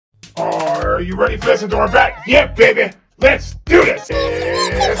Are you ready for this, AdoraBat? Yeah, baby! Let's do this!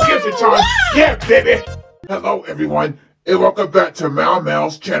 It's gift time! Yeah, baby! Hello, everyone, and welcome back to Mao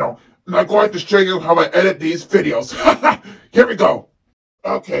Mao's channel. And I'm going to show you how I edit these videos. Here we go!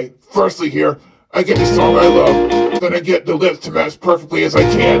 Okay, firstly here, I get the song I love, then I get the lips to match perfectly as I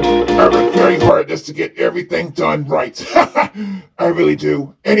can. I work very hard just to get everything done right. I really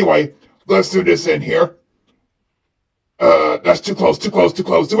do. Anyway, let's do this in here. That's too close. Do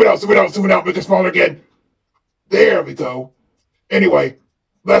it out, make it smaller again. There we go. Anyway,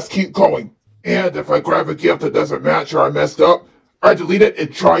 let's keep going. And if I grab a gift that doesn't match or I messed up, I delete it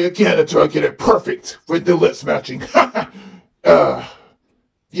and try again until I get it perfect with the lips matching.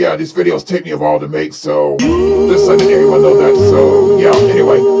 Yeah, these videos take me a while to make, so just letting everyone know that. So, yeah,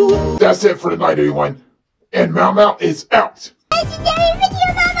 anyway, that's it for tonight, everyone. And Mao Mao is out. Legendary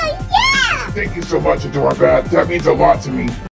video, Mama, yeah! Thank you so much, AdoraBat. That means a lot to me.